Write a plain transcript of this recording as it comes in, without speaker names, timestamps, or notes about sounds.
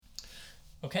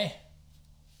Okay.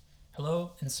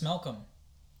 Hello and smelcome.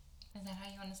 Is that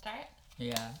how you want to start?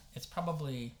 Yeah, it's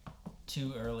probably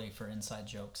too early for inside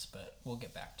jokes, but we'll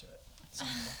get back to it at some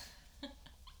point.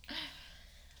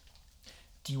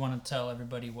 Do you want to tell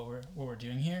everybody what we're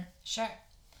doing here? Sure.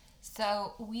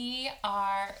 So we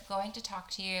are going to talk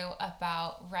to you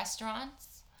about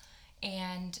restaurants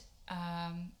and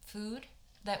food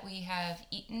that we have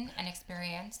eaten and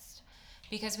experienced,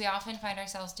 because we often find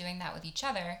ourselves doing that with each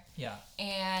other. Yeah.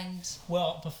 And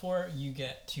Well, before you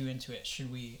get too into it,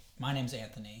 my name's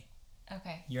Anthony.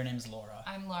 okay, Your name's Laura.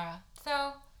 I'm Laura.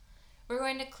 So we're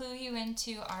going to clue you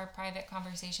into our private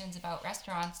conversations about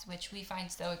restaurants, which we find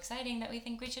so exciting that we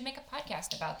think we should make a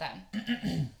podcast about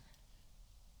them.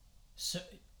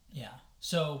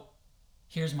 So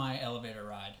here's my elevator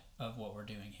ride of what we're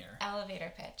doing here.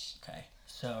 Elevator pitch. Okay.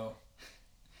 So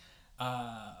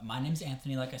my name's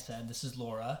Anthony, like I said. This is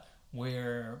Laura.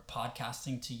 We're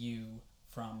podcasting to you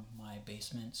from my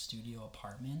basement studio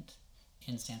apartment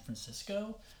in San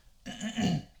Francisco.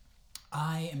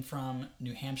 I am from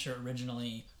New Hampshire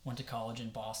originally, went to college in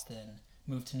Boston,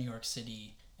 moved to New York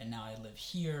City, and now I live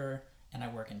here and I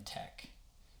work in tech.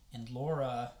 And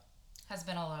Laura, Has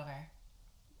been all over.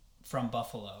 from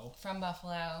Buffalo. From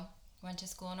Buffalo, went to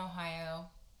school in Ohio,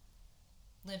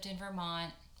 lived in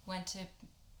Vermont, went to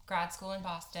grad school in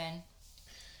Boston,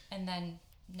 and then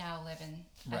now live in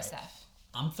Right. SF.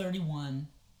 I'm 31.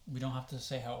 We don't have to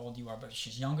say how old you are, but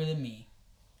she's younger than me.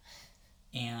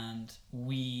 And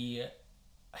we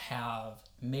have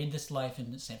made this life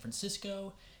in San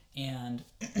Francisco. And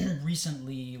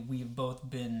recently we've both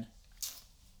been,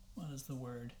 what is the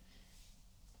word?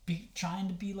 Trying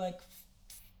to be like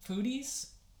foodies.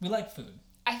 We like food.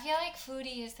 I feel like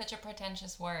foodie is such a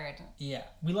pretentious word. Yeah,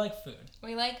 we like food.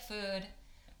 We like food.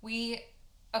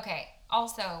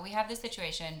 Also, we have this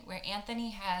situation where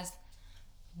Anthony has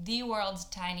the world's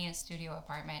tiniest studio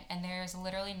apartment, and there's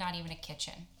literally not even a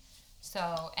kitchen.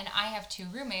 So, and I have 2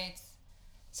 roommates,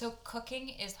 so cooking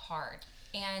is hard.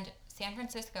 And San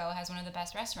Francisco has one of the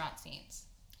best restaurant scenes.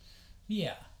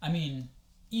 Yeah, I mean,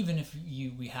 even if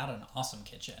we had an awesome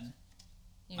kitchen,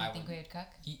 You don't think we would cook?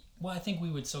 well, I think we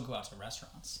would still go out to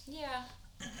restaurants. Yeah.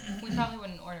 We probably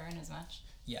wouldn't order in as much.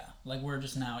 Yeah, like we're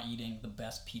just now eating the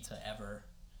best pizza ever.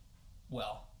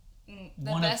 Well, The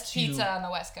one of best 2 pizza on the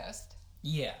West Coast.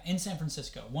 Yeah, in San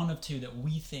Francisco. One of 2 that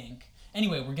we think.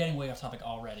 Anyway, we're getting way off topic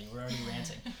already. We're already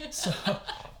ranting.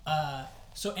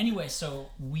 So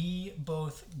we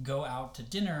both go out to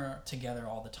dinner together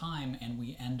all the time, and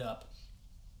we end up,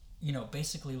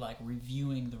 basically like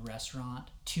reviewing the restaurant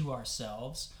to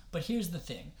ourselves. But here's the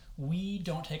thing. We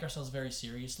don't take ourselves very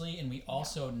seriously, and we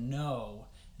also know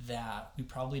that we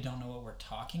probably don't know what we're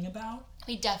talking about.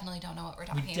 We definitely don't know what we're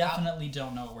talking We about. definitely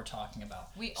don't know what we're talking about.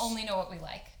 We only know what we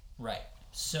like. Right.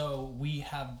 So we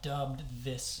have dubbed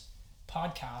this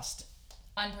podcast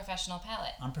Unprofessional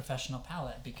palate. Unprofessional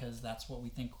Palate because that's what we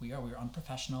think we are. We're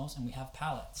unprofessionals and we have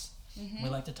palates. We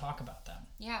like to talk about them.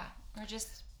 Yeah, we're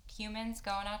just humans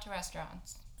going out to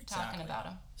restaurants, talking Exactly. about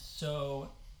them. So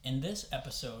in this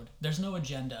episode, there's no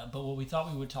agenda, but what we thought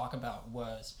we would talk about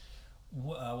was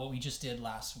what we just did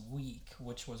last week,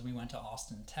 which was we went to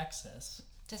Austin, Texas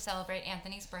To celebrate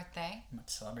Anthony's birthday.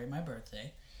 to celebrate my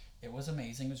birthday. It was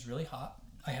amazing. It was really hot.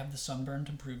 I have the sunburn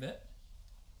to prove it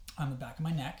on the back of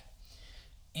my neck.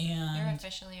 And You're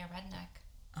officially a redneck.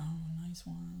 oh, nice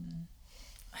one.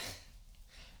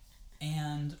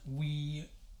 And we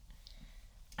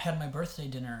had my birthday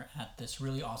dinner at this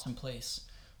really awesome place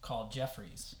called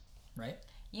Jeffrey's, right?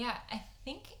 Yeah, I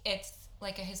think it's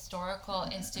like a historical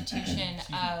institution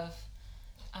of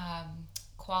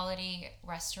quality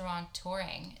restaurant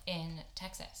touring in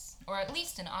Texas, or at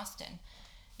least in Austin.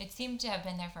 It seemed to have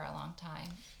been there for a long time.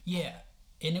 Yeah,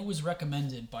 and it was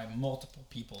recommended by multiple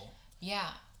people. Yeah,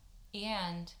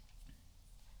 and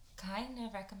kind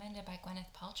of recommended by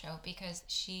Gwyneth Paltrow because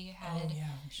she had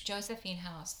Josephine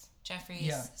House,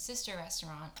 Jeffrey's sister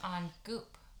restaurant, on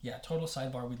Goop. Yeah, total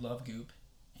sidebar, we love Goop.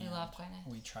 We and love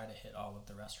Gwyneth. We try to hit all of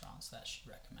the restaurants that she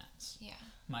recommends. Yeah.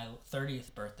 My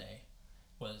 30th birthday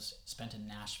was spent in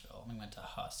Nashville. We went to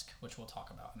Husk, which we'll talk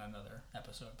about in another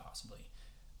episode possibly,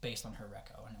 based on her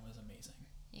reco, and it was amazing.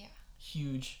 Yeah.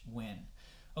 Huge win.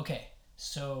 Okay,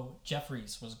 so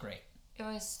Jeffrey's was great. It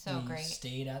was so we great.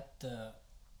 Stayed at the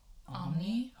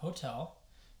Omni Hotel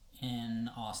in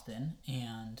Austin,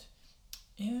 and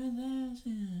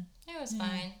It was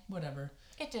fine. Whatever.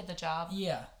 It did the job.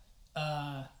 Yeah.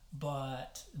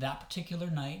 But that particular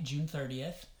night, June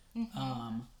 30th,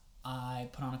 I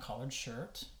put on a collared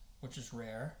shirt, which is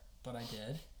rare, but I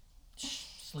did.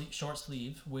 Short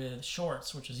sleeve with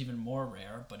shorts, which is even more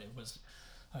rare, but it was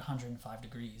 105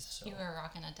 degrees. So You were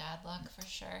rocking a dad look for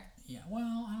sure. yeah,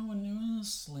 well, I wouldn't do a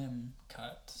slim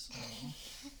cut. So.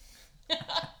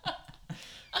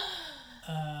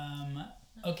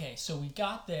 Okay, so we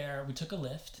got there. We took a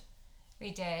lift.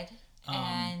 We did.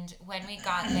 And when we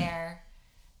got there,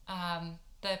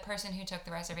 the person who took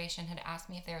the reservation had asked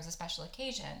me if there was a special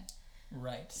occasion.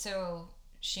 Right. So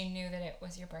she knew that it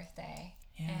was your birthday.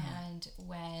 Yeah. And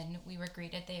when we were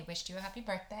greeted, they wished you a happy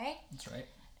birthday. That's right.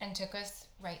 And took us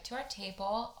right to our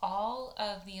table. All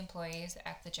of the employees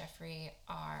at the Jeffries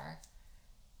are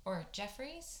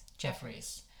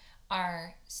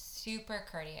super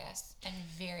courteous and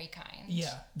very kind.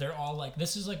 Yeah, they're all like,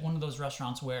 this is like one of those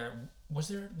restaurants where, was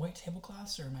there white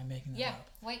tablecloths or am I making that up?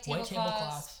 White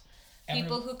tablecloths.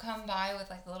 People who come by with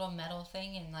like the little metal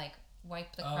thing and like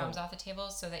wipe the crumbs off the table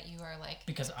so that you are like,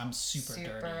 because I'm super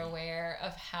dirty, aware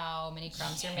of how many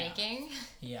crumbs you're making.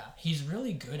 Yeah, he's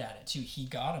really good at it too. He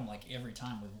got him like every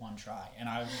time with one try, and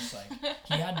I was just like,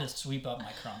 he had to sweep up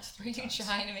my crumbs 3 times. Were you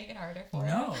trying to make it harder for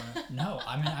him? No.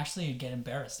 I mean, actually get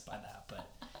embarrassed by that,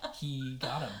 but he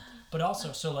got him. But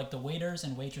also, so like the waiters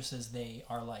and waitresses, they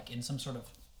are like in some sort of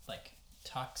like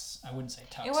tux. I wouldn't say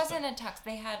tux. It wasn't a tux.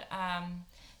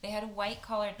 They had white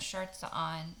collared shirts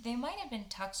on. They might have been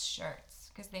tux shirts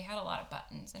because they had a lot of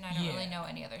buttons, and I don't really know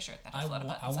any other shirt that has a lot of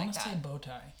buttons like that. I want to say bow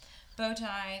tie. Bow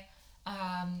tie,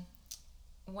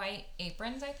 white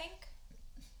aprons, I think.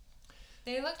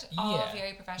 They looked all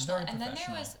very professional. And then there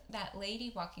was that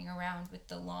lady walking around with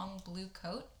the long blue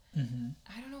coat. Mm-hmm.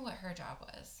 I don't know what her job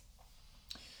was.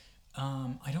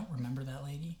 I don't remember that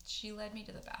lady. She led me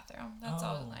to the bathroom. That's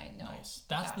all I know. Nice.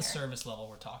 That's the service level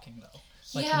we're talking though.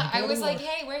 Like, yeah, I was like,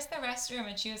 hey, where's the restroom?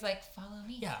 And she was like, follow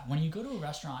me. Yeah, when you go to a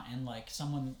restaurant and like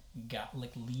someone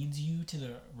leads you to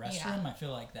the restroom, I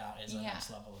feel like that is a nice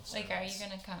level of service. Like, are you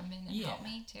gonna come in and help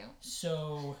me too?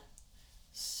 So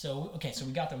okay, so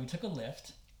we got there. We took a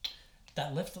lift.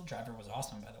 That Lyft driver was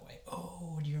awesome, by the way.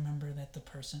 Oh, do you remember that the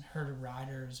person, her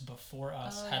riders before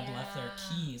us, had left their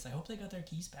keys? I hope they got their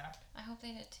keys back. I hope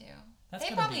they did too.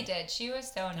 They probably did. She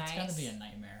was so nice. It's gotta be a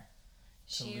nightmare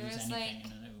to lose anything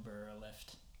in an Uber or a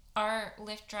Lyft. Our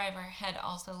Lyft driver had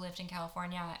also lived in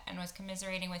California and was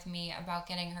commiserating with me about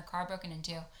getting her car broken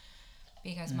into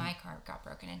because my car got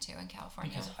broken into in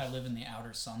California. Because I live in the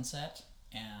outer Sunset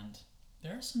and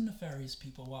there are some nefarious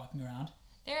people walking around.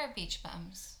 There are beach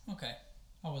bums. Okay.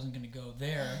 I wasn't going to go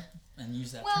there and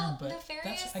use that term, well, but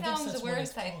nefarious sounds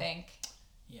worse, I think.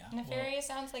 Yeah. Nefarious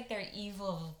sounds like they're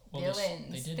evil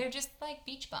villains. They're just like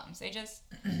beach bums. They just...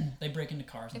 they break into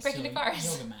cars and steal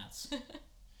yoga mats.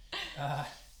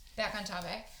 Back on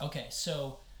topic. Okay,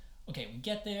 so... Okay, we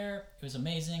get there. It was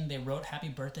amazing. They wrote "Happy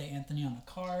Birthday, Anthony" on the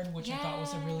card, which I thought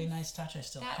was a really nice touch. I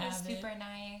still have it. That was super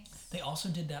nice. They also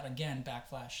did that again,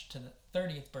 backflash to the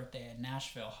 30th birthday in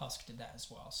Nashville. Husk did that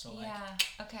as well. So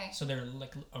okay. So they're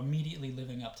like immediately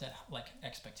living up to like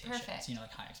expectations. Perfect. You know,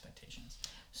 like high expectations.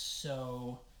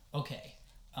 So okay,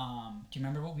 do you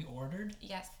remember what we ordered?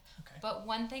 Yes. Okay. But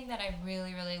one thing that I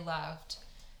really, really loved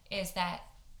is that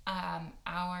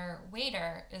our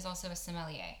waiter is also a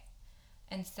sommelier.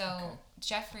 And so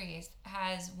Jeffries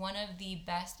has one of the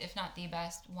best, if not the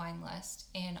best, wine list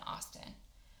in Austin.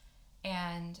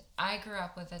 And I grew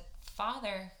up with a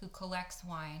father who collects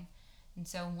wine. And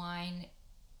so wine,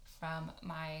 from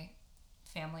my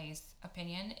family's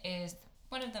opinion, is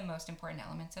one of the most important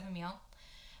elements of a meal.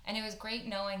 And it was great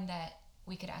knowing that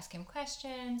we could ask him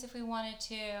questions if we wanted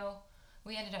to.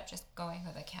 We ended up just going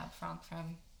with a Cab Franc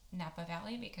from Napa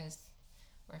Valley because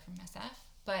we're from SF.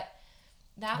 But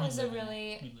that was a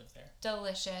really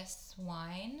delicious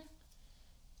wine.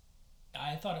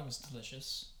 I thought it was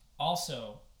delicious.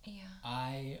 Also,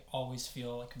 I always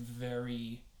feel like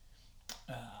very,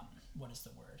 what is the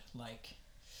word? Like,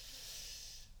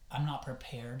 I'm not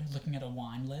prepared looking at a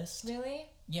wine list. Really?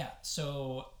 Yeah,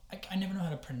 so I never know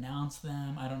how to pronounce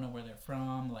them. I don't know where they're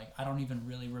from. Like, I don't even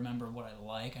really remember what I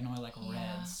like. I know I like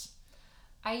reds.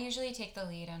 I usually take the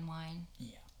lead on wine.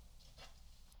 Yeah.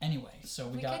 Anyway, so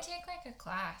we could take like a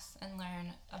class and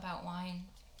learn about wine.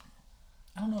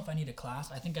 I don't know if I need a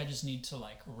class. I think I just need to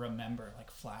like remember like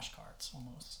flashcards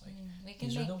almost. Like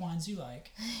these are the wines you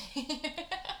like.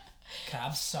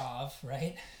 Cab Sauv,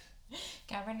 right?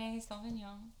 Cabernet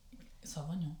Sauvignon.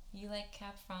 Sauvignon. You like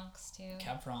Cab Francs too.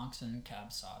 Cab Francs and Cab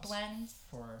Sauvs. Blends.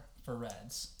 For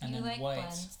reds. And you then like whites.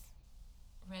 Blends.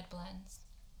 Red blends.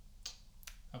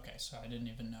 Okay, so I didn't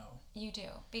even know. You do,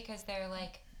 because they're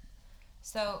like...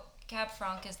 So, Cab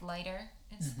Franc is lighter.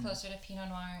 It's closer to Pinot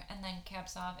Noir. And then Cab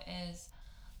Sauv is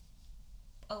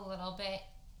a little bit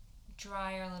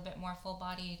drier, a little bit more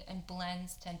full-bodied. And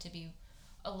blends tend to be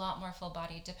a lot more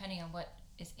full-bodied, depending on what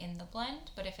is in the blend.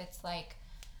 But if it's like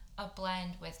a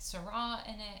blend with Syrah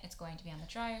in it. It's going to be on the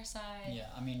drier side. Yeah,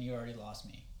 I mean, you already lost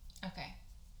me. Okay.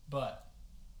 But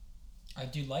I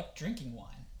do like drinking wine.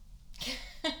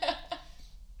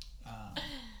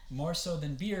 More so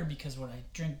than beer, because when I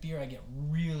drink beer, I get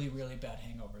really, really bad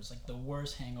hangovers. Like the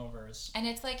worst hangovers. And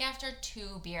it's like after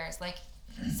 2 beers, like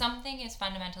something is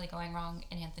fundamentally going wrong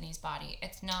in Anthony's body.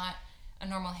 It's not a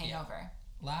normal hangover. Yeah.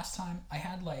 Last time I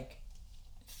had like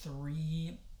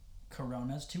 3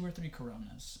 Coronas, 2 or 3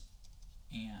 Coronas.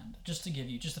 And just to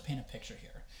paint a picture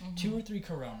here, 2 or 3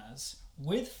 Coronas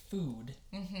with food.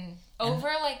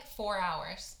 Over like 4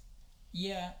 hours.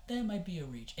 Yeah, that might be a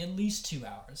reach. At least 2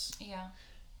 hours. Yeah.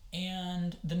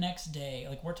 And the next day,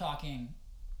 like we're talking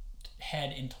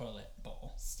head in toilet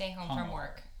bowl. Stay home from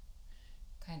work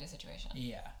kind of situation.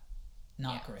 Yeah.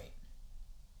 Not great.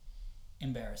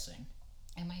 Embarrassing.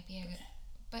 It might be a good...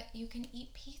 But you can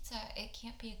eat pizza. It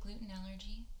can't be a gluten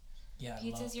allergy. Yeah,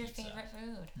 Pizza's your favorite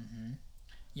food. Mm-hmm.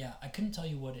 Yeah, I couldn't tell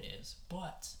you what it is,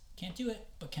 but can't do it,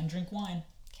 but can drink wine.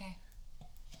 Okay.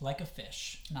 Like a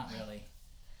fish. Not really.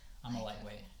 I'm a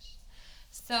lightweight.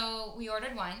 So we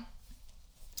ordered wine,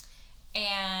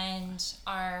 and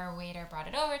our waiter brought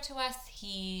it over to us.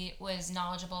 He was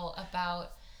knowledgeable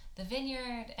about the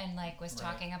vineyard and like was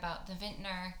talking about the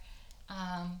vintner,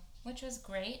 which was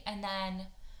great. And then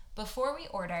before we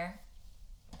order,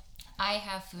 I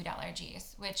have food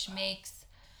allergies, which makes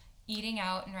eating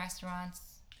out in restaurants.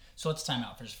 So let's time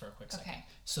out for a quick second. Okay.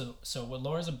 So what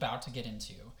Laura's about to get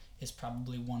into is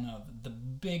probably one of the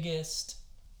biggest,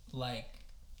 like,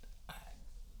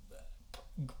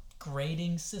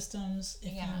 grading systems,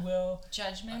 if you will.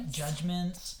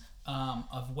 Judgments.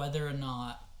 Of whether or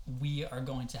not we are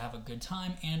going to have a good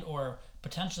time and or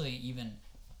potentially even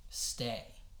stay.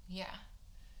 Yeah.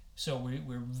 So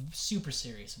we're super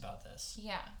serious about this.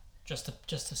 Yeah. Just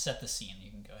to set the scene, you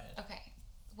can go ahead. Okay.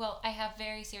 Well, I have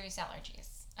very serious allergies.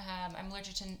 I'm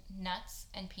allergic to nuts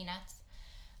and peanuts.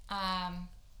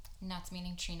 Nuts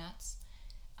meaning tree nuts.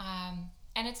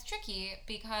 And it's tricky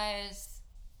because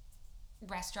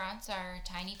restaurants are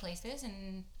tiny places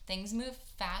and things move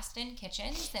fast in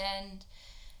kitchens, and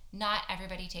not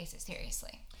everybody takes it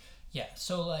seriously. Yeah.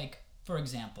 So, like, for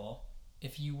example,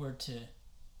 if you were to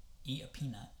eat a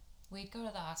peanut, we'd go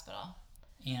to the hospital.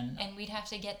 And we'd have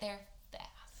to get there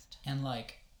fast. And,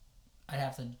 like, I'd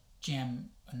have to jam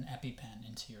an EpiPen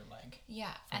into your leg.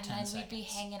 Yeah, and then we'd be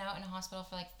hanging out in a hospital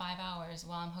for like 5 hours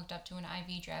while I'm hooked up to an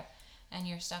IV drip, and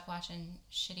you're stuck watching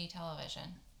shitty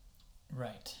television.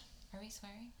 Right. Are we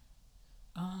swearing?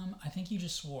 I think you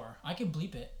just swore. I could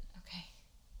bleep it. Okay.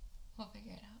 We'll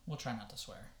figure it out. We'll try not to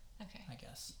swear. Okay. I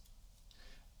guess.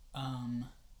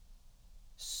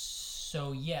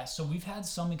 So yeah, so we've had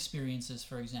some experiences,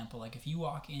 for example, like if you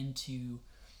walk into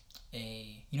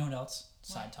you know what else?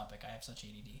 Side topic. I have such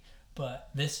ADD. But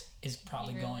this is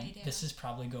probably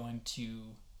going to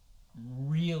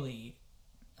really,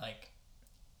 like,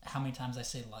 how many times I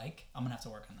say like, I'm gonna have to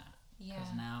work on that. Yeah.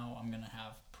 Because now I'm gonna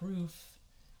have proof,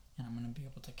 and I'm gonna be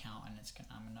able to count, and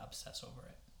I'm gonna obsess over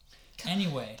it.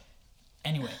 Anyway,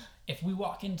 if we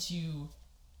walk into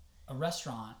a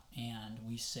restaurant and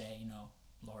we say, you know,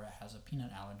 Laura has a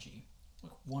peanut allergy,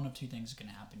 one of two things is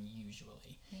gonna happen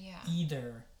usually. Yeah.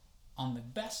 Either, on the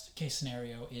best case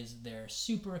scenario, is they're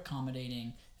super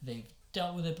accommodating, they've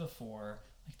dealt with it before,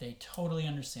 like they totally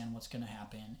understand what's going to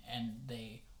happen, and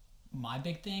my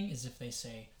big thing is if they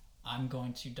say, I'm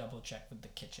going to double check with the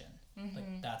kitchen. Mm-hmm.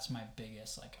 Like that's my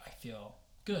biggest, like I feel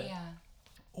good. Yeah.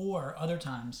 Or other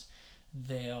times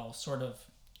they'll sort of,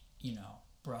 you know,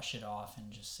 brush it off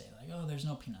and just say like, oh, there's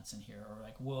no peanuts in here, or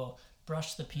like we'll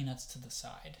brush the peanuts to the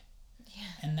side. Yeah.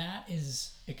 And that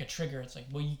is like a trigger. It's like,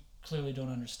 well, you clearly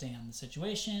don't understand the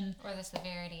situation or the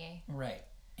severity, right?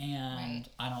 And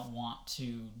I don't want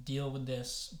to deal with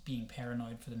this being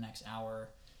paranoid for the next hour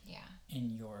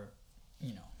in your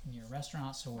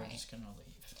restaurant, so we're just gonna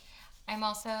leave. I'm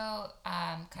also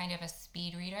kind of a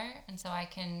speed reader, and so I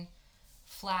can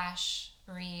flash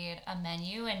read a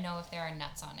menu and know if there are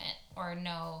nuts on it, or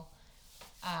know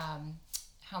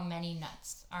how many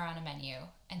nuts are on a menu,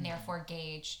 and therefore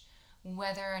gauge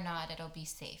whether or not it'll be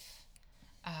safe.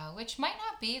 Which might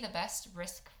not be the best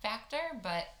risk factor,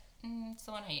 but it's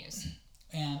the one I use.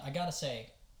 And I gotta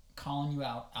say, calling you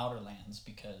out, Outerlands,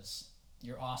 because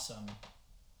you're awesome,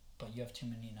 but you have too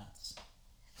many nuts.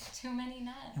 Too many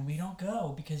nuts. And we don't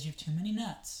go because you have too many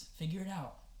nuts. Figure it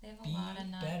out. They have a lot of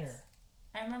nuts. Better.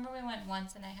 I remember we went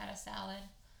once and I had a salad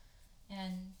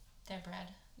and their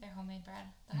homemade bread.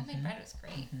 The homemade bread was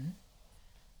great. Mm-hmm.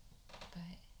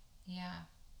 But, yeah.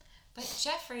 But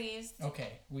Jeffrey's...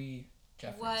 Okay,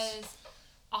 Jeffrey's was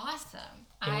awesome.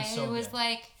 It was so was good.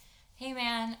 like, hey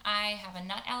man, I have a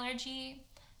nut allergy.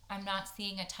 I'm not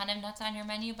seeing a ton of nuts on your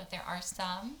menu, but there are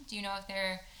some. Do you know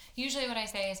if usually what I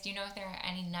say is, do you know if there are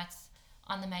any nuts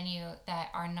on the menu that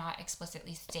are not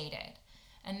explicitly stated?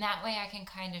 And that way I can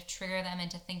kind of trigger them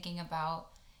into thinking about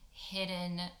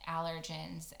hidden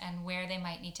allergens and where they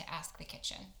might need to ask the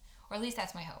kitchen. Or at least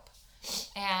that's my hope.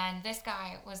 And this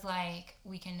guy was like,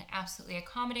 we can absolutely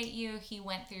accommodate you. He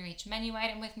went through each menu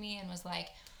item with me and was like,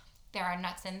 there are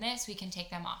nuts in this, we can take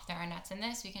them off. There are nuts in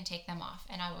this, we can take them off.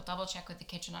 And I will double check with the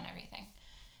kitchen on everything.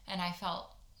 And I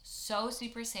felt so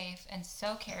super safe and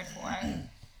so cared for.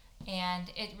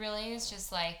 And it really is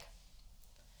just like,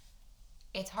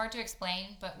 it's hard to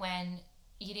explain, but when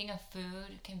eating a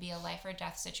food can be a life or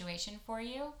death situation for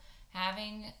you,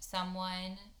 having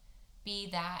someone be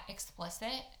that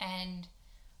explicit and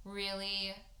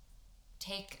really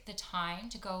take the time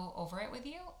to go over it with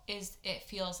you, it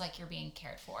feels like you're being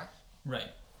cared for.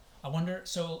 Right. I wonder,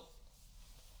 so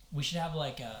we should have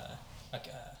like a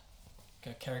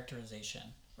characterization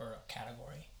or a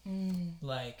category.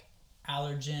 Like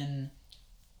allergen,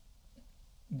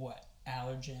 what?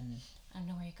 Allergen. I don't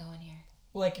know where you're going here.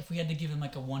 Like if we had to give them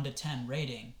like a 1 to 10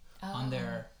 rating on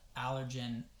their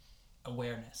allergen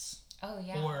awareness. Oh,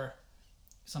 yeah. Or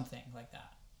something like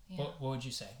that. Yeah. What would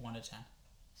you say? 1 to 10?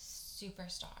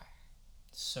 Superstar.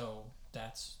 So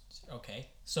that's okay.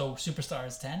 So superstar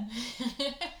is 10?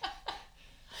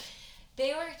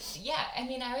 They were, yeah, I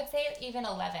mean, I would say even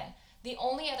 11. The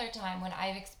only other time when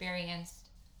I've experienced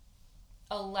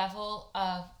a level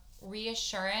of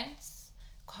reassurance,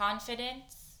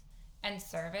 confidence, and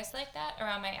service like that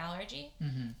around my allergy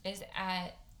is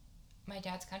at my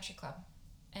dad's country club.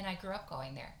 And I grew up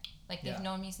going there. Like, they've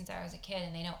known me since I was a kid,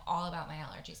 and they know all about my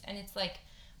allergies. And it's like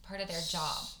part of their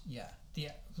job. Yeah.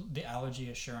 The allergy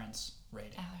assurance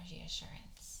rating. Allergy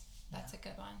assurance. That's a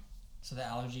good one. So the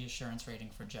allergy assurance rating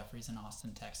for Jeffrey's in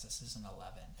Austin, Texas is an 11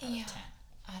 out of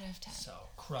 10. Out of 10. So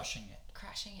crushing it.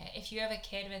 Crushing it. If you have a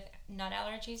kid with nut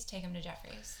allergies, take him to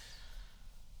Jeffrey's.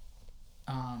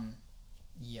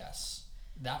 Yes.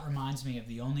 That reminds me of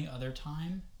the only other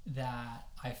time that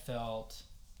I felt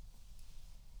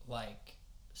like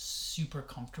super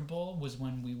comfortable was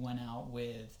when we went out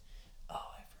with,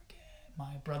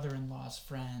 my brother-in-law's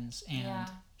friends, and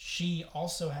she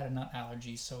also had a nut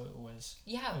allergy, so it was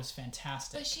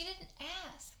fantastic. But she didn't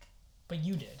ask. But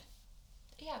you did.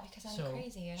 Yeah, because I'm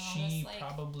crazy and all she this, like,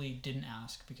 probably didn't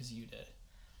ask because you did.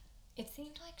 It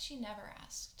seemed like she never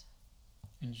asked.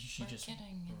 And she just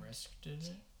risked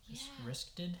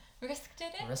it.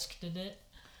 Risked it.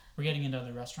 We're getting into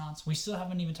other restaurants. We still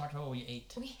haven't even talked about what we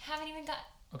ate. We haven't even got.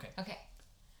 Okay.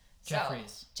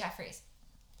 Jeffrey's. Jeffrey's.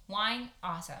 Wine,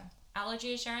 awesome.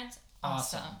 Allergy assurance,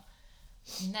 awesome.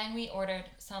 And then we ordered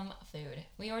some food.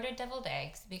 We ordered deviled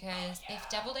eggs because if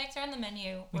deviled eggs are on the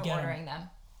menu, we're ordering them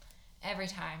every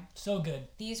time. So good.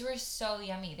 These were so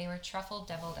yummy. They were truffle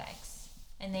deviled eggs,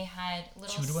 and they had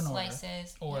little 2 to an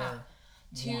slices. Order,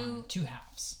 or two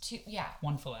halves.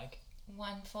 One full egg.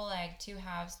 One full egg, 2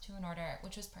 halves, 2 an order,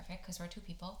 which was perfect because we're 2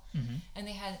 people. And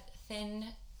they had thin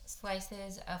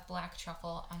slices of black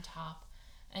truffle on top,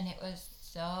 and it was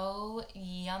so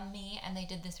yummy. And they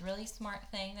did this really smart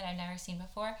thing that I've never seen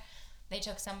before. They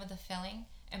took some of the filling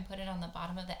and put it on the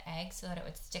bottom of the egg so that it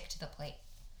would stick to the plate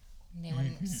and they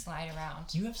wouldn't slide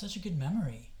around. You have such a good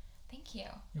memory. Thank you.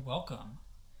 You're welcome.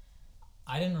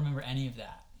 I didn't remember any of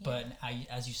that, but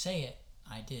as you say it,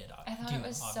 I did. I thought it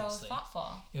was obviously so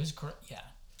thoughtful. It was great. Yeah.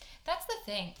 That's the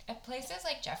thing. At places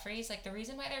like Jeffrey's, like, the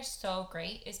reason why they're so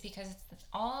great is because it's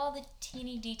all the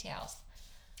teeny details.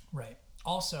 Right.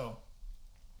 Also,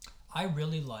 I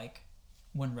really like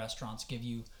when restaurants give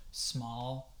you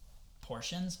small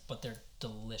portions, but they're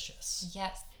delicious.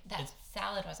 Yes. That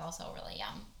salad was also really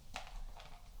yum.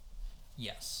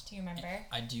 Yes. Do you remember?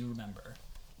 I do remember.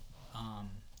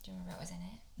 Do you remember what was in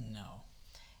it? No.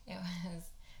 It was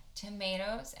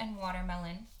tomatoes and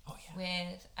watermelon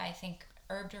with, I think,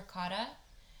 herbed ricotta,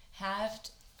 halved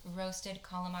roasted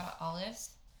Kalamata olives,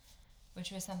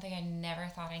 which was something I never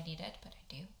thought I needed, but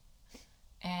I do.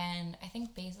 And I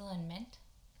think basil and mint.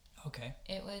 Okay.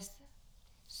 It was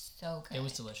so good. It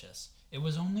was delicious. It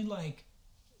was only like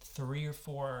 3 or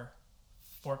 4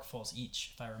 forkfuls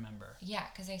each, if I remember. Yeah,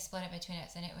 because they split it between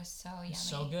us, and it was so yummy.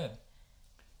 So good.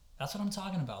 That's what I'm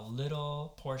talking about.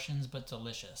 Little portions, but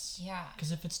delicious. Yeah.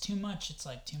 Because if it's too much, it's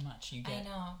like too much. I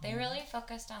know. They really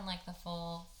focused on like the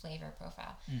full flavor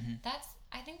profile.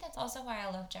 I think that's also why I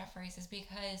love Jeffrey's, is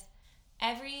because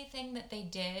everything that they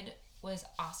did was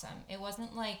awesome. It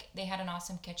wasn't like they had an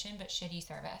awesome kitchen but shitty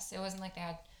service. It wasn't like they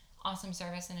had awesome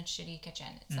service and a shitty kitchen.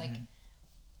 It's like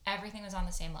everything was on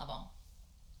the same level.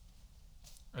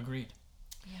 Agreed.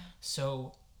 Yeah.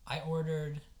 So I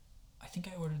think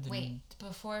I ordered the Wait,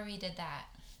 before we did that,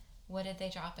 what did they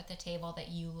drop at the table that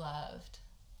you loved?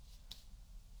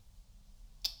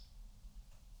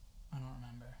 I don't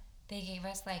remember. They gave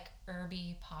us like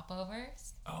herby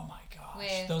popovers. Oh my gosh.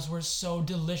 With Those were so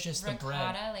delicious. Ricotta, the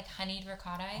bread. like honeyed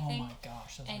ricotta, I Oh think. my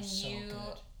gosh, those And were so you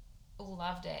good.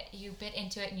 loved it. You bit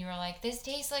into it and you were like, this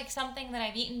tastes like something that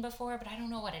I've eaten before, but I don't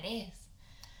know what it is.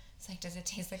 It's like, does it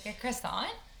taste like a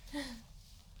croissant?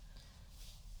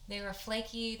 They were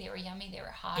flaky, they were yummy, they were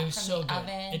hot It was from so the good.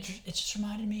 oven. It just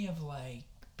reminded me of like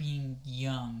being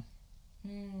young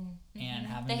and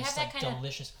having They this have that like kind of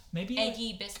delicious, maybe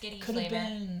eggy, biscuity could flavor. have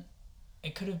been.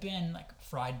 It could have been like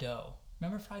fried dough.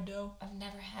 Remember fried dough? I've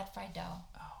never had fried dough.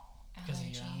 Oh, because of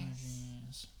your Allergies.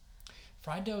 allergies.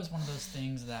 Fried dough is one of those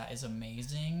things that is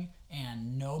amazing,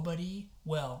 and nobody.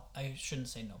 Well, I shouldn't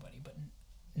say nobody, but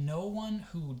no one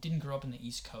who didn't grow up in the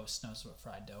East Coast knows what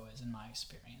fried dough is, in my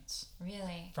experience.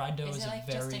 Really? Fried dough is it a like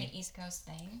very just an East Coast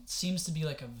thing? seems to be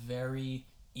like a very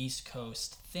East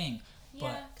Coast thing.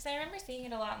 Yeah, because I remember seeing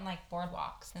it a lot in like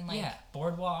boardwalks and like Yeah,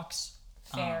 boardwalks,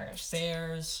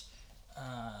 fairs.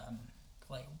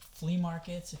 like flea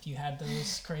markets. If you had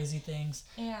those crazy things.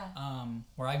 Yeah.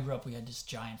 Where I grew up, we had this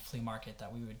giant flea market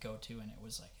that we would go to, and it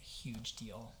was like a huge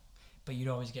deal. But you'd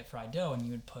always get fried dough, and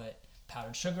you would put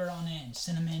powdered sugar on it and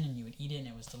cinnamon, and you would eat it, and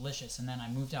it was delicious. And then I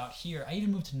moved out here. I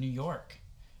even moved to New York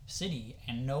City,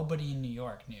 and nobody in New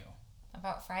York knew.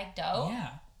 About fried dough? Yeah.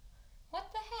 What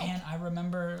the heck? And I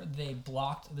remember they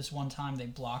blocked this one time. They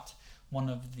blocked one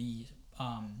of the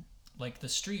like the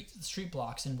street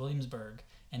blocks in Williamsburg,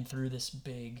 and threw this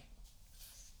big,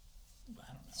 I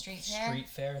don't know, Street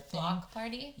fair thing. Block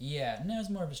party? Yeah, no, it was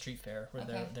more of a street fair where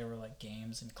Okay. there were like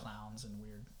games and clowns and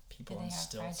weird people Did on they have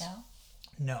stilts. fried dough?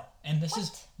 No, and this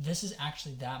What? is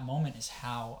actually that moment is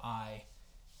how I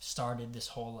started this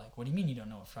whole like, what do you mean you don't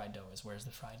know what fried dough is? Where's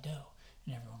the fried dough?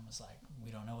 And everyone was like,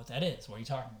 we don't know what that is. What are you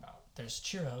talking about? There's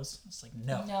churros. It's like,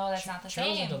 no. No, that's not the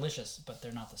churros same. are delicious, but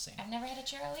they're not the same. I've never had a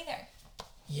churro either.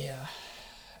 Yeah,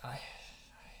 I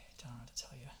don't know what to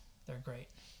tell you. They're great.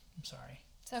 I'm sorry.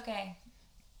 It's okay.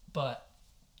 But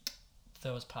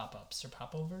those pop-ups or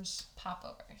popovers,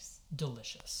 Popovers.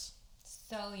 delicious.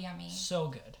 So yummy. So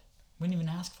good. We didn't even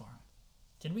ask for them.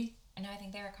 Did we? No, I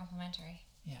think they were complimentary.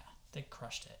 Yeah, they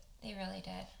crushed it. They really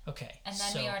did. Okay. And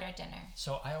then we ordered dinner.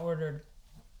 So I ordered,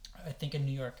 I think a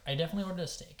New York, I definitely ordered a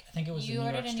steak. I think it was You a New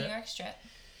ordered York a strip. New York strip.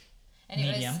 And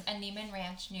Medium. it was a Neiman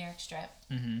Ranch New York strip.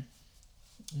 Mm-hmm.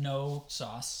 No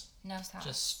sauce, No sauce.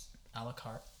 just a la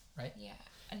carte, right? Yeah.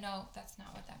 No, that's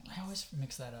not what that means. I always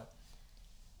mix that up.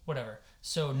 Whatever.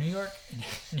 So New York,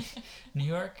 New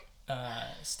York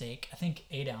steak. I think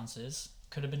 8 ounces.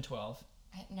 Could have been 12.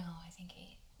 No, I think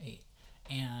 8. 8.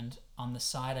 And on the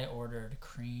side, I ordered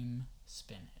cream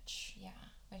spinach. Yeah,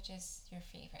 which is your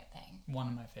favorite thing. One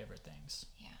of my favorite things.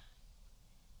 Yeah.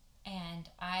 And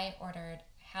I ordered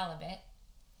halibut.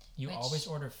 You Which- always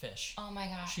order fish. Oh my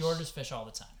gosh. She orders fish all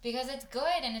the time. Because it's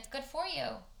good and it's good for you.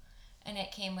 And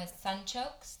it came with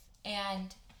sunchokes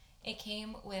and it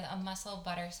came with a mussel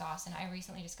butter sauce. And I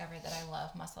recently discovered that I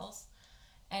love mussels.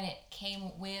 And it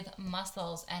came with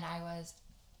mussels and I was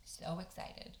so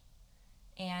excited.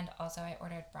 And also I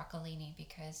ordered broccolini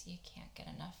because you can't get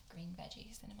enough green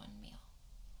veggies in one meal.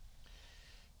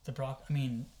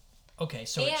 Okay,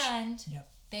 so And yep.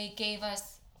 they gave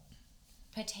us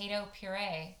potato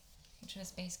puree, which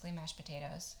was basically mashed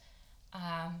potatoes.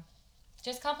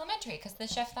 Just complimentary because the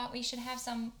chef thought we should have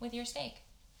some with your steak.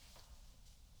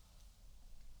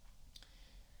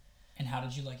 And how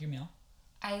did you like your meal?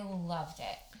 I loved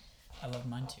it. I loved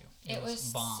mine too. It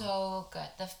was bomb. so good.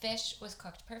 The fish was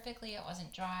cooked perfectly. It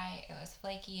wasn't dry. It was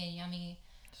flaky and yummy.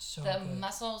 So The good.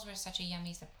 mussels were such a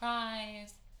yummy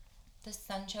surprise. The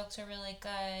sunchokes were really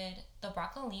good. The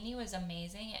broccolini was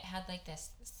amazing. It had like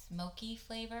this smoky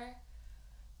flavor,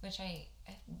 which I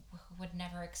would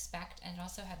never expect. And it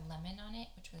also had lemon on it,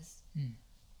 which was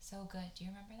so good. Do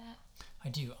you remember that? I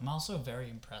do. I'm also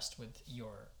very impressed with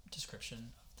your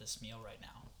description of this meal right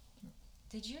now.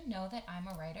 Did you know that I'm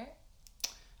a writer?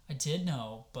 I did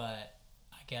know, but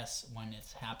I guess when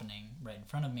it's happening right in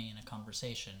front of me in a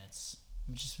conversation,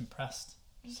 I'm just impressed.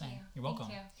 Thank Saying, you. You're welcome.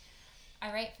 Thank you.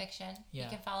 I write fiction. Yeah. You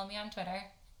can follow me on Twitter.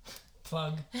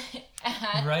 Plug.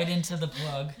 At Right into the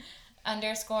plug.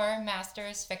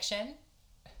 _masters fiction.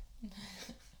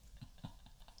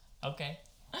 Okay.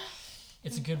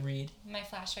 It's a good read. My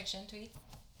flash fiction tweet.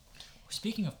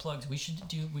 Speaking of plugs, we should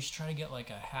try to get like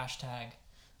a hashtag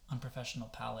unprofessional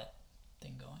palate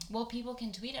thing going. Well, people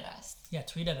can tweet at us. Yeah,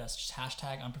 tweet at us, just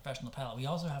hashtag unprofessional palate. We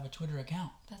also have a Twitter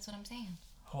account. That's what I'm saying.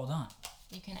 Hold on.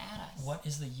 You can add us. What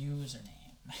is the username?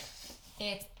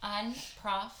 It's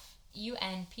Unprof,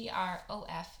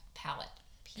 UNPROF palette.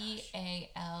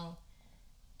 PALATE.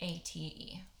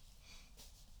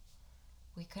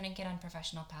 We couldn't get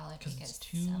unprofessional palette because it's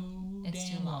too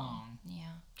damn long.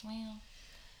 Yeah. Well.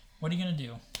 What are you gonna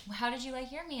do? How did you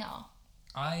like your meal?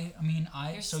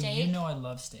 Your so steak? You know I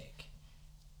love steak.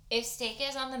 If steak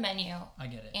is on the menu, I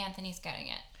get it. Anthony's getting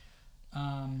it.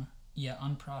 Yeah,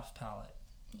 Unprof palette.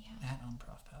 Yeah. At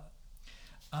Unprof palette.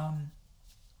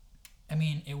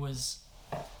 It was.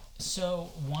 So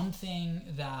one thing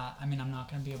that I'm not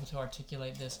going to be able to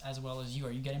articulate this as well as you.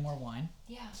 Are you getting more wine?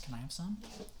 Yeah. Can I have some?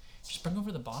 Just bring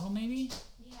over the bottle, maybe.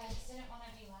 Yeah, I just didn't want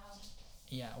to be loud.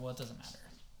 Yeah, well, it doesn't matter.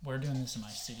 We're doing this in my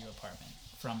studio apartment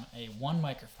from a one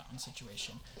microphone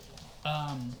situation.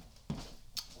 What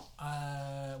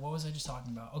was I just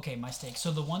talking about? Okay, my steak.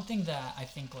 So the one thing that I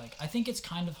think it's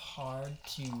kind of hard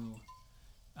to,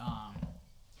 well,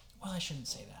 I shouldn't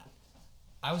say that.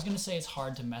 I was gonna say it's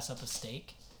hard to mess up a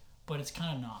steak, but it's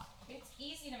kind of not. It's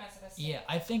easy to mess up a steak. Yeah,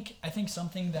 I think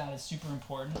something that is super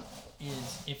important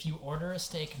is if you order a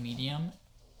steak medium,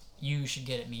 you should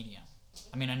get it medium.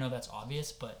 I know that's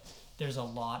obvious, but there's a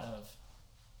lot of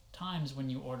times when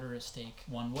you order a steak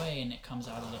one way and it comes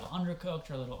out a little undercooked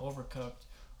or a little overcooked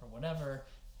or whatever.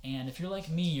 And if you're like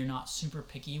me, you're not super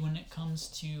picky when it comes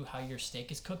to how your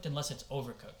steak is cooked unless it's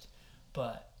overcooked.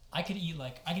 But I could eat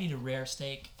a rare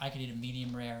steak, I could eat a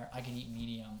medium rare, I could eat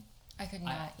medium. I could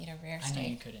not eat a rare steak. I know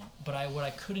you couldn't. But what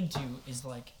I couldn't do is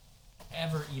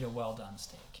ever eat a well done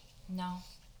steak. No.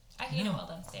 I can eat a well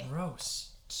done steak.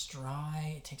 Gross. It's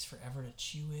dry, it takes forever to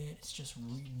chew it, it's just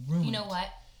ruined. You know what?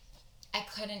 I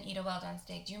couldn't eat a well done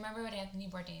steak. Do you remember what Anthony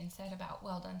Bourdain said about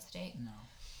well done steak? No.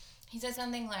 He said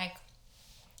something like,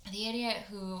 the idiot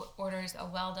who orders a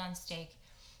well done steak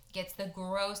gets the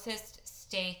grossest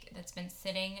steak that's been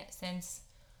sitting since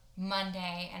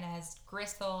Monday and has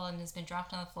gristle and has been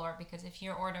dropped on the floor, because if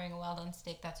you're ordering a well done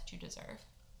steak, that's what you deserve.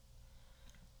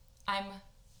 I'm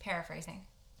paraphrasing.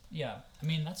 Yeah,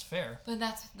 that's fair. But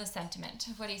that's the sentiment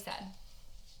of what he said.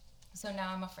 So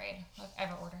now I'm afraid of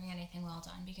ever ordering anything well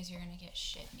done because you're going to get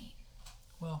shit meat.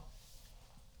 Well,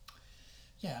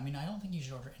 yeah, I don't think you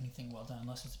should order anything well done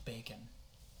unless it's bacon.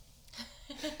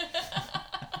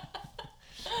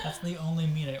 That's the only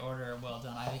meat I order well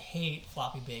done. I hate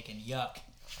floppy bacon. Yuck.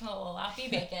 Floppy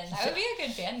bacon. That would be a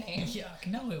good band name. Yuck.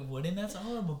 No, it wouldn't. That's a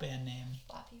horrible band name.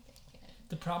 Floppy bacon.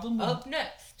 The problem with... Up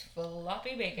next,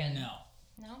 floppy bacon. No.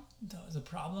 No? The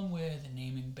problem with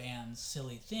naming bands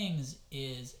silly things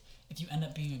is if you end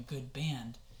up being a good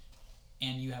band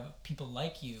and you have people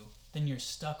like you, then you're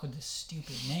stuck with this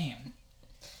stupid name.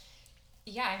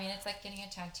 Yeah, it's like getting a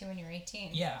tattoo when you're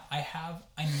 18. Yeah, I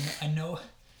know,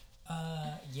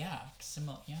 yeah,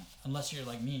 similar, yeah. Unless you're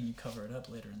like me and you cover it up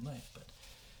later in life, but,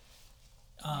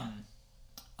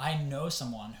 I know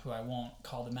someone who I won't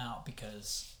call them out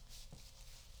because,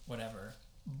 whatever,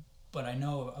 but I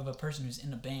know of a person who's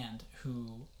in a band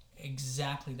who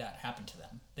exactly that happened to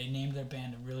them. They named their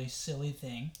band a really silly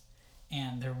thing,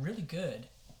 and they're really good,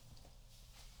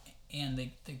 and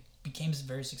they became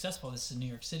very successful. This is in New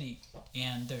York City,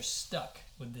 and they're stuck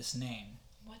with this name.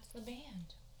 What's the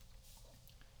band?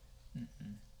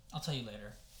 I'll tell you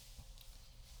later.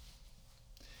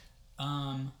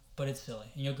 But it's silly,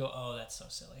 and you'll go, "Oh, that's so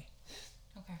silly."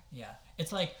 Okay. Yeah,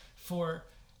 it's like for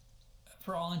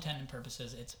all intent and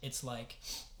purposes, it's like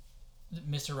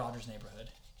Mr. Rogers'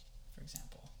 Neighborhood, for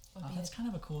example. That's kind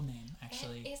of a cool name,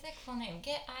 actually. That is a cool name.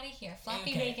 Get out of here.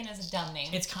 Floppy Bacon is a dumb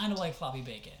name. It's kind of like floppy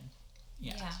bacon.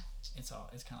 Yeah. It's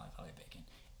kind of like floppy bacon.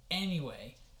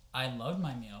 Anyway, I loved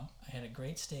my meal. I had a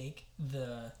great steak.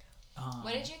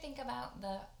 What did you think about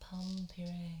the pomme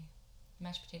puree,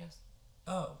 mashed potatoes?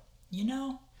 Oh,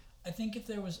 I think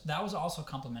that was also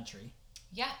complimentary.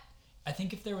 Yeah. I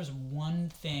think if there was one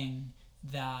thing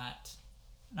that,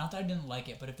 not that I didn't like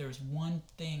it, but if there was one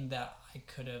thing that I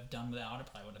could have done without, it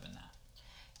probably would have been that.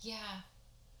 Yeah.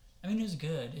 It was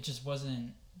good. It just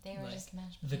wasn't. They were just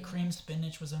mashed potatoes. The cream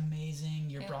spinach was amazing.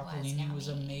 Your broccolini was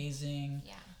amazing.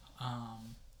 Yeah.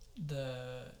 Did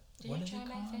you try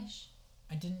my fish?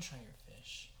 I didn't try your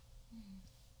fish.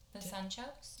 The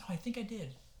sunchokes? Oh, I think I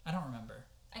did. I don't remember.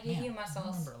 I gave you mussels. I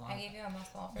don't remember a lot. I gave you a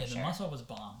mussel for sure. Yeah, the mussel was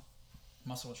bomb.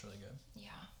 Mussel was really good.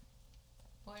 Yeah.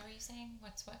 What were you saying?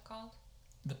 What's what called?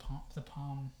 The palm.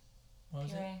 What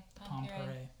was puree. it? Palm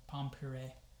puree. Palm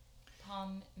puree.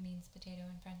 Palm means potato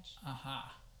in French.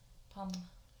 Aha. Pomme.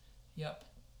 Yep.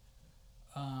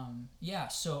 Yeah.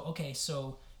 So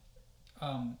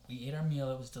we ate our meal.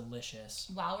 It was delicious.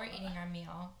 While we're eating our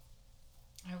meal,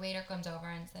 our waiter comes over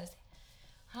and says,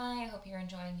 "Hi, I hope you're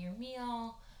enjoying your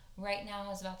meal. right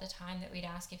now is about the time that we'd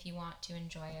ask if you want to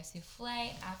enjoy a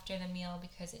souffle after the meal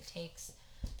because it takes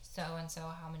so and so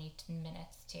how many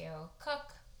minutes to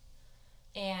cook.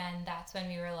 And that's when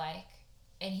we were like,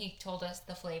 and he told us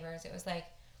the flavors. It was like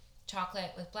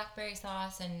chocolate with blackberry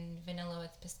sauce and vanilla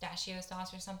with pistachio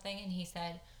sauce or something. And he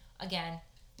said, again,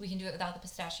 we can do it without the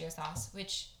pistachio sauce,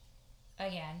 which,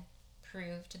 again,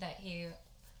 proved that he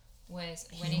was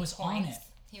winning He was points. on it.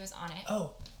 He was on it.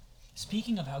 Oh,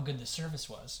 speaking of how good the service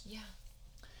was, Yeah.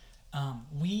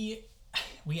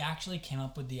 we actually came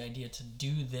up with the idea to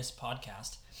do this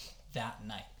podcast that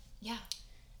night. Yeah.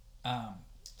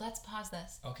 Let's pause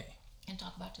this Okay. and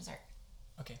talk about dessert.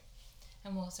 Okay.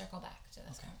 And we'll circle back to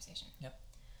this Okay. conversation. Yep.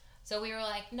 So we were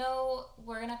like, no,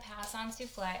 we're going to pass on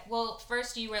souffle. Well,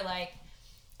 first you were like,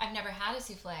 I've never had a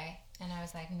souffle. And I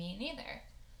was like, me neither.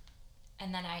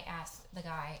 And then I asked the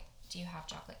guy, do you have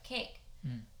chocolate cake?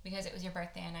 Because it was your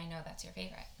birthday and I know that's your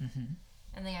favorite. Mm-hmm.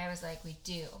 And the guy was like, we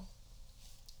do.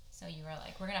 So you were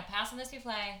like, we're going to pass on the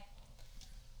souffle.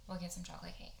 We'll get some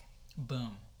chocolate cake.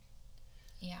 Boom.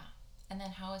 Yeah. And then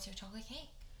how was your chocolate cake?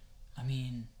 I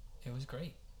mean, it was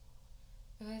great.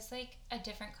 It was like a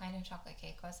different kind of chocolate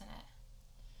cake, wasn't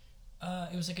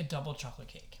it? It was like a double chocolate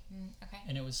cake. Okay.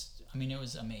 And it was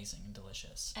amazing and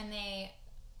delicious. And they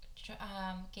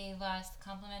gave us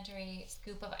complimentary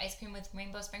scoop of ice cream with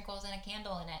rainbow sprinkles and a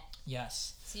candle in it.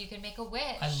 Yes. So you could make a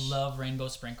wish. I love rainbow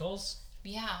sprinkles.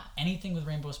 Yeah. Anything with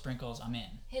rainbow sprinkles, I'm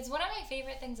in. It's one of my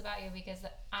favorite things about you because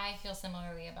I feel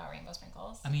similarly about rainbow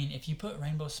sprinkles. I mean, if you put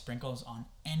rainbow sprinkles on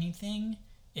anything,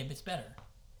 it's better.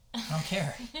 I don't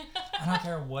care. I don't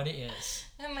care what it is.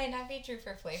 That might not be true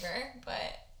for flavor,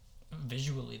 but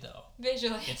Visually, though,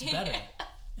 visually. it's better.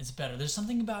 It's better. There's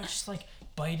something about just like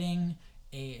biting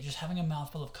just having a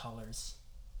mouthful of colors.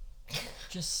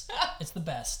 It's the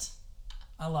best.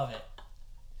 I love it.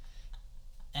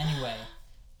 Anyway,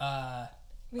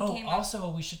 also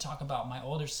we should talk about my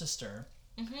older sister,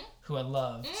 who I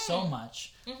love so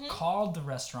much, called the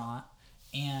restaurant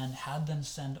and had them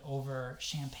send over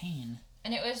champagne.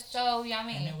 And it was so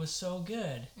yummy. And it was so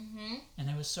good. And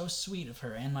it was so sweet of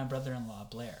her and my brother-in-law,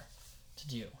 Blair, to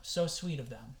do. So sweet of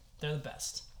them. They're the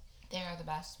best. They are the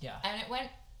best. Yeah. And it went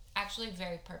actually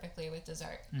very perfectly with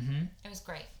dessert. It was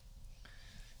great.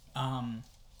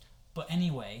 But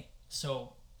anyway,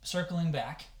 so circling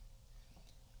back,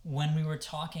 when we were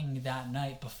talking that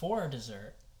night before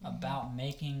dessert about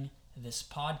making this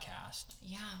podcast.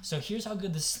 Yeah. So here's how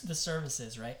good the service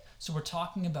is, right? So we're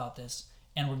talking about this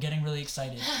and we're getting really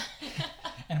excited.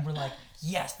 And we're like,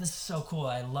 yes, this is so cool.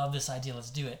 I love this idea. Let's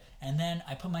do it. And then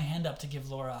I put my hand up to give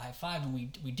Laura a high five, and we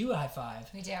do a high five.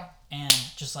 We do. And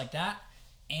just like that.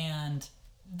 And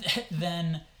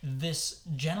then this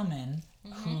gentleman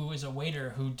who is a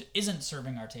waiter who isn't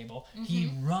serving our table,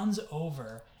 he runs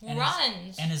over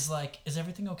and is like, is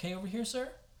everything okay over here, sir?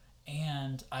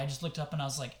 And I just looked up and I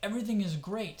was like, everything is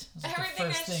great. It was like Everything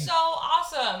the first is thing. so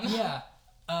awesome. Yeah.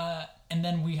 And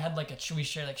then we had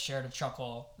shared a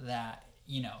chuckle that,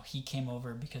 he came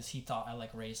over because he thought I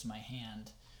raised my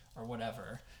hand or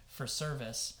whatever for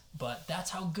service. But that's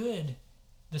how good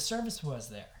the service was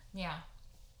there. Yeah.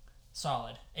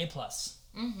 Solid. A+.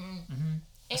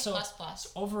 A++. So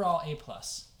overall A+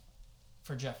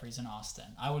 for Jeffries in Austin.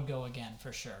 I would go again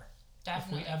for sure.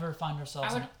 Definitely. If we ever find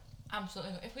ourselves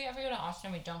absolutely. If we ever go to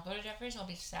Austin and we don't go to Jeffries, I'll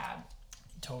be sad.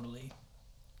 Totally.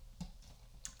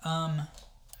 And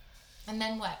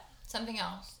then what? Something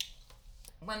else.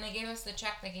 When they gave us the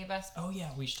check, they gave us oh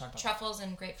yeah, we should talk about truffles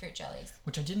and grapefruit jellies.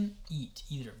 Which I didn't eat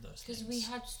either of those things. Because we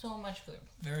had so much food.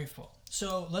 Very full.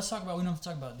 So let's talk about, we don't have to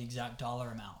talk about the exact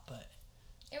dollar amount, but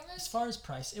as far as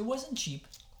price, it wasn't cheap.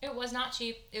 It was not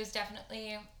cheap. It was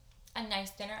definitely a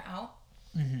nice dinner out.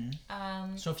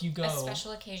 So if you go... A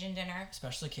special occasion dinner.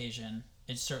 Special occasion.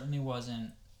 It certainly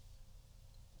wasn't,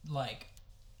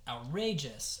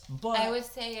 outrageous, but... I would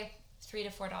say $3 to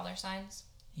 $4 signs.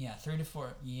 Yeah, 3 to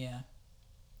 4, yeah.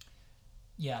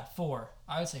 Yeah, 4.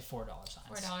 I would say $4 signs.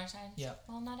 $4 signs? Yep.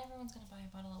 Well, not everyone's going to buy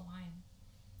a bottle of wine.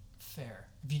 Fair.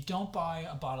 If you don't buy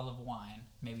a bottle of wine,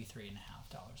 maybe $3.50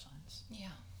 signs. Yeah.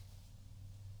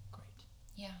 Great.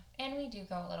 Yeah. And we do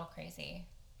go a little crazy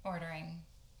ordering.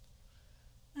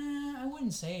 I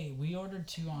wouldn't say. We ordered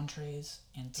 2 entrees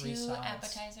and 3 sides. 2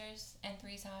 appetizers and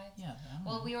 3 sides. Yeah.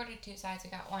 Well, we ordered 2 sides. We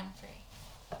got 1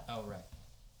 free. Oh, right.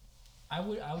 I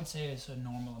would say it's a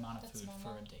normal amount of food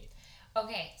normal. for a date.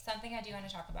 Okay, something I do want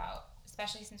to talk about,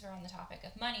 especially since we're on the topic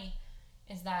of money,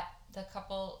 is that the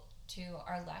couple to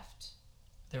our left...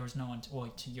 There was no one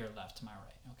to your left, to my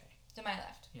right. Okay. To my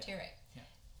left, yeah. to your right. Yeah.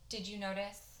 Did you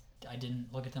notice? I didn't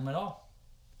look at them at all.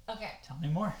 Okay. Tell me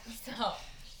more. So,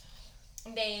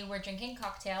 they were drinking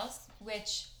cocktails,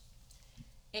 which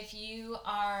if you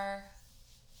are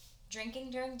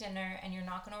drinking during dinner and you're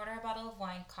not going to order a bottle of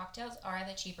wine, cocktails are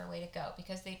the cheaper way to go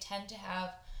because they tend to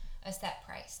have a set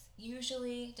price.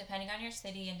 Usually, depending on your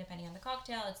city and depending on the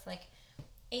cocktail, it's like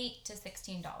 $8 to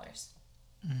 $16.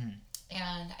 Mm-hmm.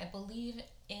 And I believe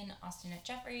in Austin at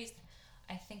Jeffrey's,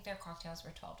 I think their cocktails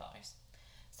were $12.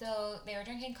 So they were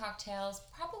drinking cocktails,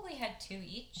 probably had 2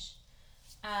 each.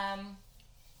 And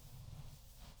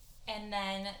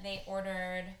then they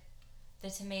ordered the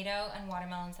tomato and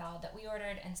watermelon salad that we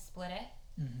ordered and split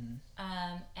it.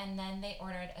 Mm-hmm. And then they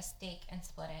ordered a steak and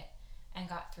split it and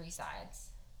got 3 sides.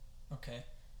 Okay.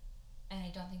 And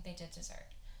I don't think they did dessert.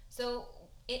 So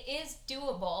it is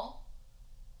doable.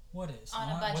 What is? On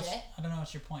a budget. I don't know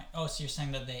what's your point. Oh, so you're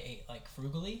saying that they ate like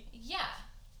frugally? Yeah.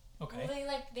 Okay.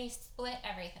 Well, they split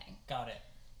everything. Got it.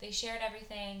 They shared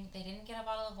everything. They didn't get a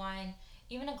bottle of wine.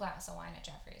 Even a glass of wine at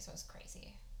Jeffrey's was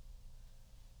crazy.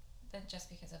 That just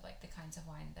because of like the kinds of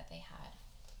wine that they had.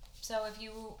 So if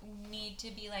you need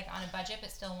to be like on a budget but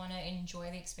still want to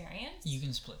enjoy the experience, you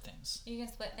can split things. You can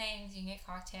split things. You can get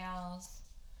cocktails.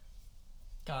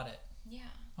 Got it. Yeah.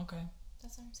 Okay.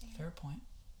 That's what I'm saying. Fair point.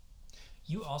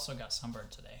 You also got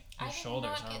sunburned today. Your I did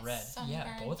shoulders not are get red. sunburned.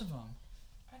 Yeah, both of them.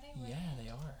 Are they red? Yeah, they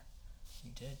are.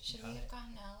 You did. Should you we got have it.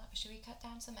 gotten aloe? Should we cut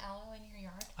down some aloe in your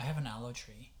yard? I have an aloe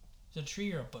tree. Is it a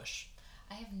tree or a bush?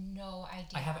 I have no idea.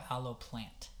 I have an aloe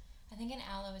plant. I think an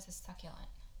aloe is a succulent.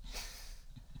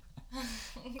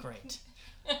 Great.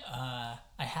 I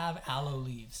have aloe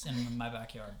leaves in my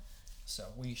backyard, so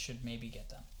we should maybe get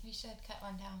them. We should cut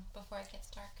one down before it gets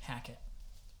dark. Hack it.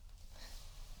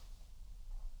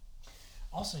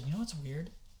 Also, you know what's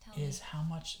weird? Tell me. Is how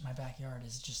much my backyard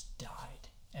has just died.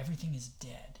 Everything is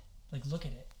dead. Like, look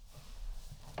at it.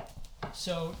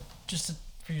 So,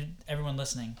 for everyone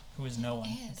listening, who is no one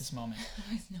at this moment.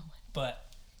 There's no one. But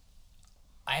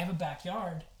I have a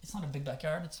backyard. It's not a big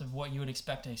backyard. It's what you would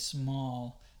expect a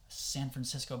small San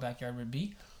Francisco backyard would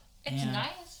be. It's and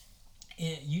nice.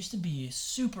 It used to be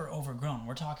super overgrown.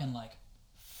 We're talking like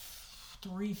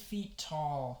 3 feet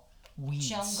tall weeds.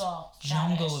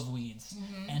 Jungle of weeds.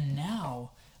 Mm-hmm. And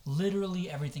now, literally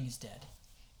everything is dead.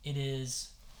 It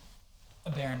is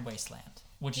a barren wasteland,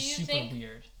 which is super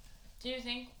weird. Do you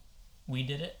think we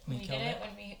did it? We killed did it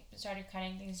when we started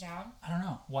cutting things down? I don't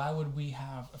know. Why would we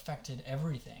have affected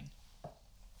everything?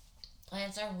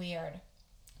 Plants are weird.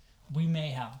 We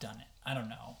may have done it. I don't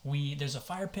know. There's a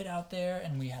fire pit out there,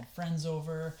 and we had friends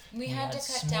over. We had to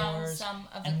cut down some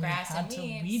of the grass and weeds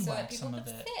we had to weed so that whack people some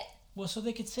could of it. sit. Well, so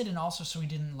they could sit, and also so we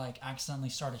didn't like accidentally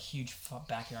start a huge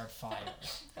backyard fire.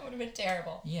 That would have been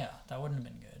terrible. Yeah, that wouldn't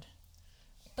have been good.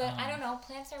 But I don't know.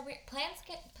 Plants are weird.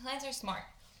 Plants are smart.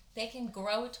 They can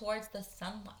grow towards the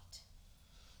sunlight.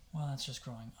 Well, that's just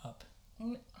growing up.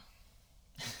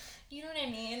 You know what I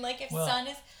mean? Like if Well, sun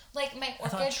is like my orchid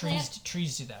I thought plant.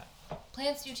 trees do that.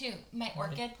 Plants do too. My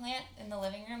orchid plant in the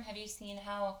living room. Have you seen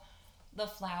how the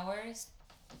flowers?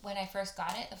 When I first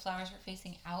got it, the flowers were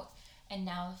facing out, and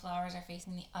now the flowers are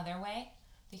facing the other way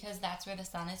because that's where the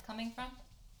sun is coming from.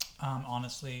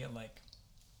 Honestly, like,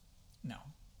 no.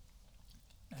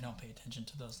 I don't pay attention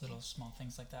to those little small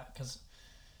things like that because.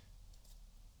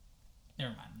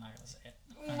 Never mind. I'm not gonna say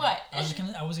it. What? I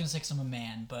was gonna say 'cause I'm a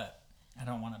man, but I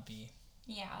don't want to be.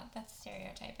 Yeah, that's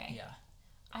stereotyping. Yeah.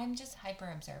 I'm just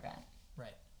hyper observant.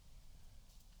 Right.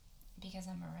 Because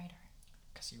I'm a writer.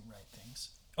 Because you write things.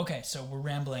 Okay, so we're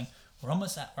rambling. We're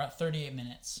at 38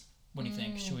 minutes. What do you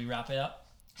think? Should we wrap it up?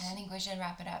 I think we should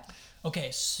wrap it up.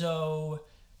 Okay, so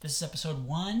this is episode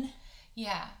 1.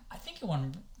 Yeah. I think it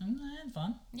went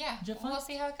fun. Yeah. Did you have fun? We'll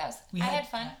see how it goes. I had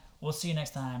fun. We'll see you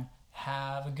next time.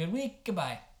 Have a good week.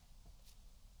 Goodbye.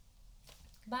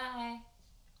 Bye.